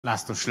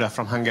László Süle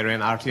from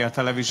Hungarian RTL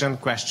Television.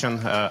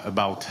 Question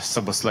about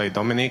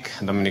Dominic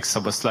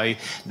Szoboszlai.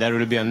 There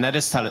will be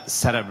another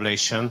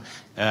celebration.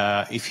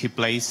 If he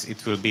plays,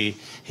 it will be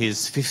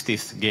his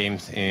 50th game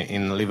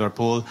in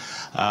Liverpool.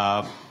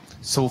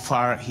 So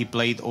far, he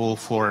played all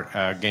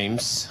 4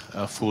 games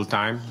full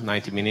time,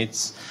 90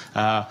 minutes.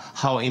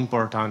 How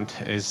important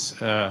is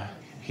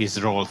his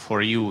role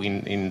for you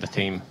in the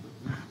team?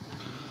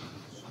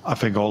 I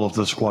think all of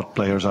the squad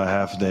players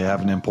they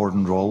have an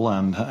important role,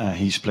 and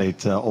he's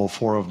played all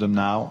 4 of them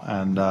now,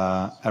 and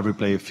every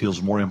player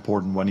feels more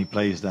important when he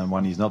plays than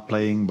when he's not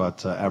playing,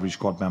 but every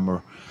squad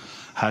member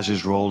has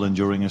his role, and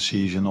during a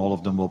season all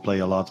of them will play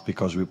a lot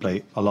because we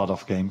play a lot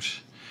of games.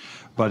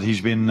 But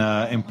he's been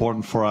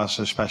important for us,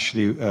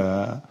 especially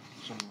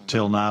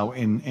till now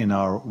in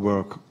our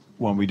work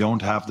when we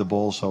don't have the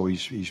ball, so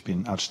he's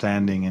been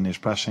outstanding in his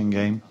pressing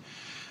game,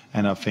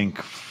 and I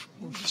think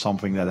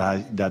something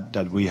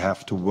that we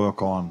have to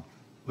work on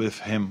with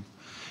him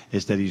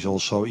is that he's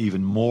also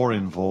even more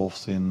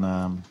involved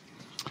in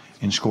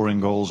scoring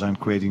goals and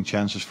creating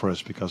chances for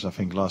us, because I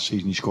think last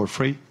season he scored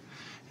 3,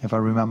 if I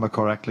remember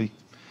correctly.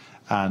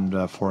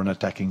 And for an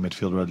attacking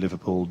midfielder at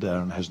Liverpool,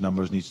 his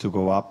numbers needs to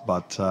go up.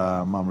 But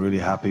I'm really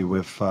happy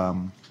with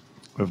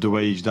the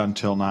way he's done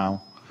till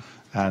now.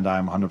 And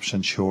I'm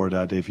 100% sure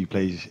that if he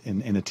plays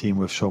in a team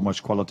with so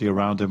much quality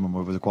around him and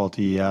with the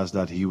quality he has,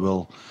 that he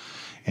will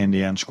in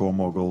the end score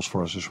more goals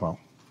for us as well.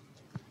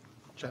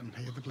 Gentleman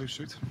here, the blue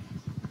suit.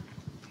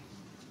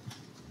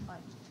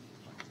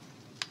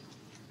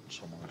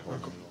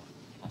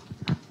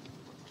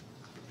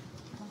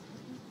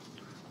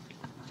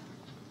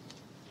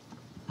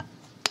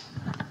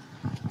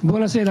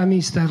 Buonasera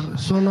mister,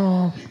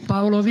 sono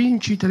Paolo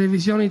Vinci,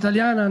 televisione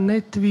italiana,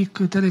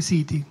 Network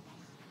Telecity.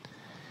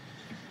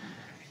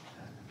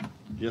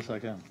 Yes, I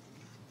can.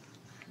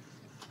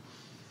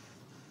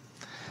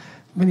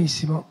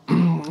 Benissimo.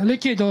 Le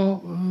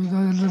chiedo,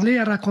 lei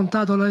ha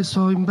raccontato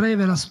adesso in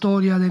breve la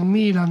storia del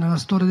Milan, la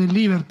storia del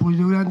Liverpool,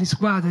 di grandi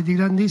squadre, di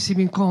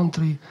grandissimi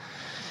incontri,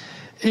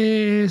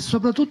 e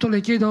soprattutto le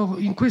chiedo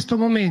in questo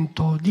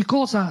momento di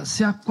cosa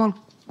si ha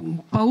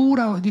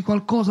paura, di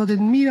qualcosa del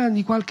Milan,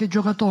 di qualche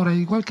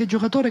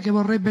giocatore che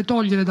vorrebbe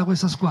togliere da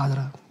questa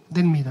squadra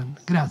del Milan.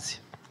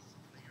 Grazie.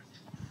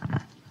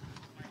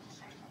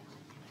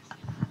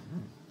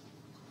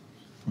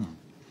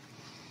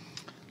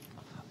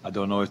 I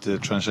don't know if the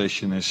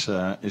translation is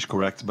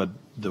correct, but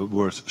the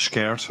word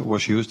scared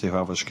was used. If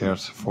I was scared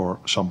for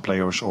some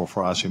players or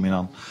for AC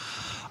Milan,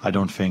 I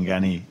don't think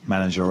any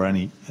manager or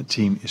any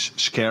team is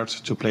scared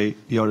to play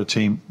the other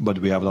team, but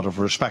we have a lot of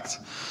respect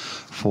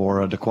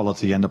for the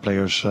quality and the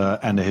players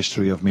and the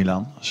history of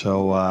Milan.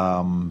 So,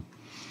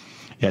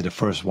 the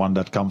first one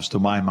that comes to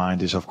my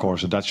mind is, of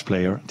course, a Dutch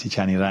player,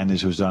 Tijani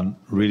Reinders, who's done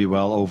really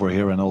well over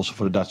here and also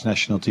for the Dutch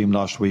national team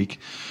last week.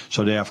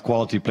 So they have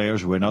quality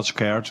players. We're not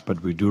scared, but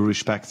we do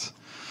respect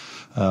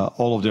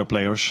all of their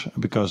players,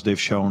 because they've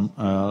shown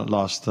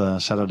last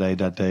Saturday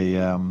that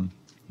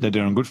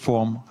they're in good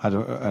form, had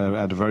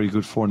a very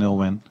good 4-0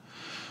 win.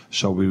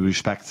 So we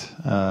respect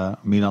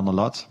Milan a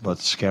lot, but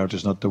scared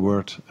is not the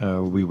word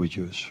we would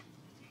use.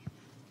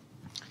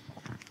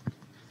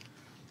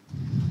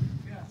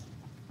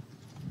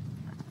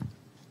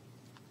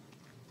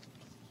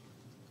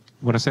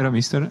 Buonasera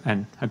mister,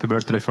 and happy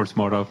birthday for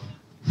tomorrow.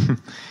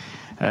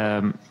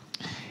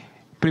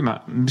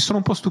 Prima mi sono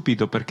un po'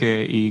 stupito perché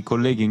i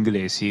colleghi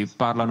inglesi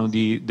parlano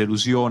di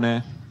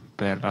delusione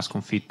per la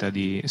sconfitta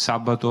di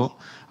sabato.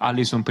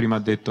 Alisson prima ha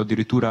detto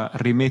addirittura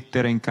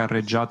rimettere in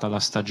carreggiata la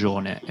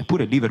stagione,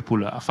 eppure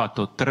Liverpool ha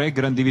fatto 3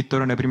 grandi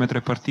vittorie nelle prime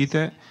 3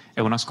 partite e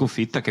una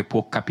sconfitta che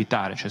può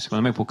capitare, cioè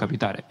secondo me può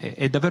capitare.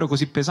 È davvero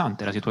così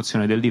pesante la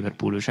situazione del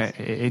Liverpool, cioè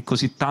è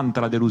così tanta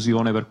la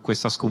delusione per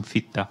questa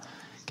sconfitta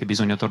che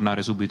bisogna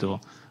tornare subito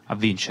a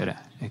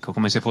vincere, ecco,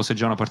 come se fosse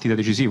già una partita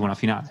decisiva, una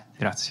finale.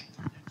 Grazie.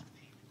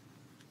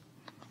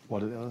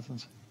 What did Alisson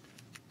say?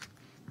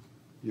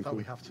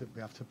 We have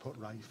to put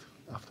right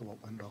after what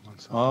went wrong on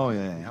Saturday. Oh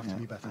yeah, we have to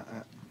be better.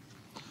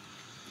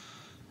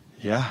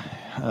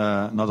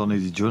 Not only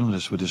the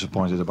journalists were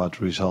disappointed about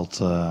the result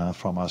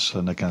from us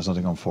against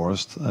Nottingham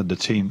Forest, the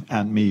team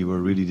and me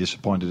were really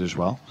disappointed as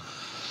well.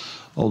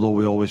 Although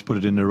we always put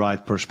it in the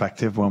right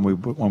perspective, when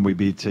we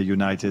beat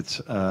United,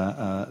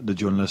 the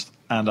journalists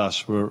and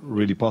us were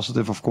really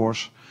positive, of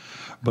course.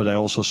 But I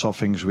also saw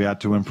things we had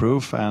to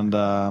improve. And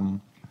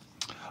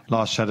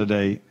last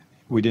Saturday,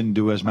 we didn't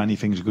do as many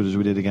things good as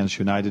we did against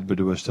United, but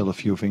there were still a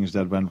few things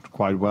that went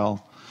quite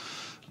well.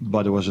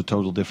 But it was a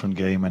total different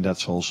game, and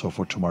that's also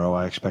for tomorrow.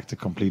 I expect a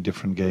complete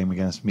different game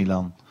against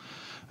Milan,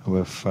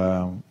 with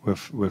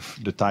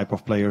the type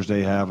of players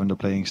they have and the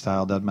playing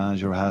style that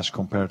manager has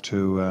compared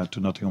to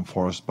Nottingham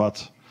Forest.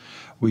 But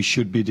we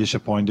should be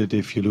disappointed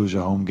if you lose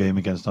a home game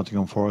against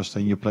Nottingham Forest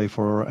and you play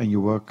for and you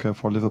work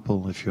for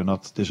Liverpool. If you're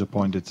not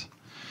disappointed,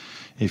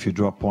 if you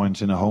drop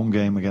points in a home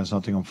game against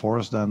Nottingham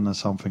Forest, then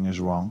something is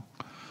wrong.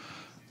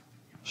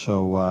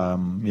 So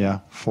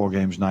 4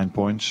 games, 9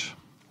 points.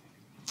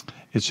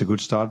 It's a good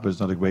start, but it's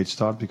not a great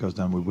start, because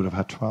then we would have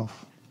had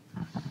 12.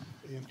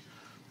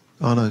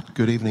 Arne,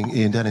 good evening.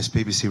 Ian Dennis,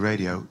 BBC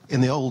Radio. In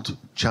the old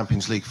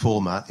Champions League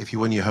format, if you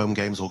won your home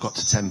games or got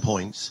to 10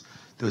 points,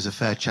 there was a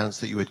fair chance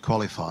that you would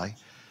qualify.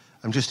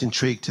 I'm just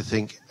intrigued to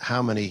think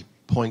how many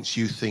points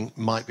you think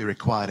might be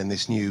required in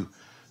this new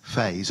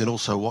phase, and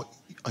also what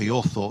are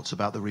your thoughts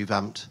about the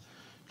revamped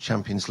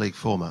Champions League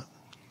format?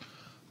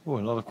 Oh,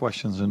 a lot of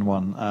questions in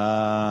one.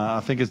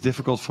 I think it's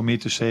difficult for me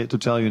to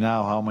tell you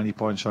now how many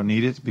points are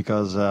needed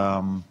because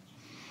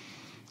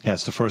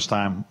it's the first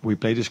time we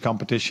play this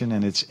competition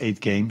and it's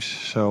 8 games.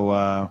 So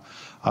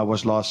I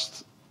was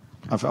lost.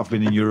 I've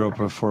been in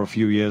Europe for a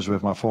few years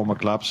with my former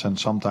clubs, and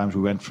sometimes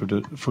we went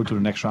through to the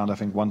next round. I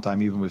think one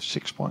time even with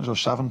 6 points or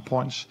 7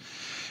 points,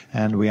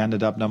 and we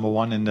ended up number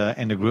 1 in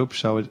the group.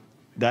 So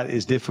that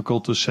is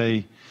difficult to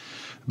say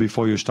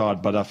before you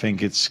start, but I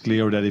think it's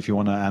clear that if you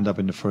want to end up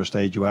in the first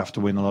 8, you have to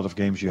win a lot of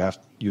games.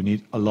 You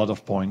need a lot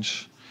of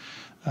points.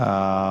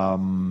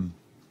 And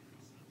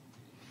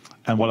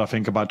what I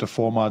think about the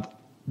format,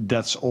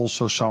 that's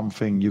also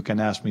something you can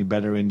ask me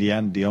better in the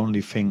end. The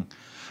only thing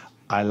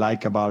I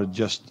like about it,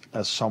 just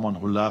as someone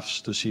who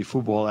loves to see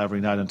football every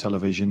night on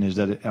television, is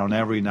that on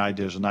every night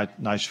there's a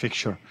nice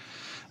fixture.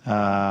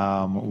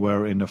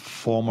 Where in the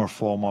former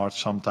format,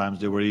 sometimes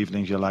there were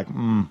evenings you're like,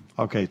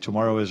 okay,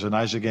 tomorrow is a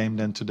nicer game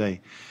than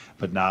today.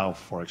 But now,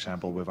 for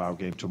example, with our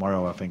game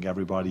tomorrow, I think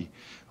everybody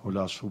who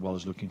loves football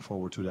is looking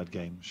forward to that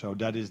game. So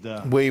that is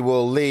the... We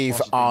will leave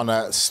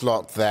Arne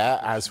Slot there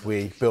as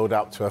we build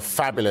up to a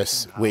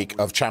fabulous week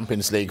of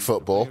Champions League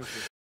football.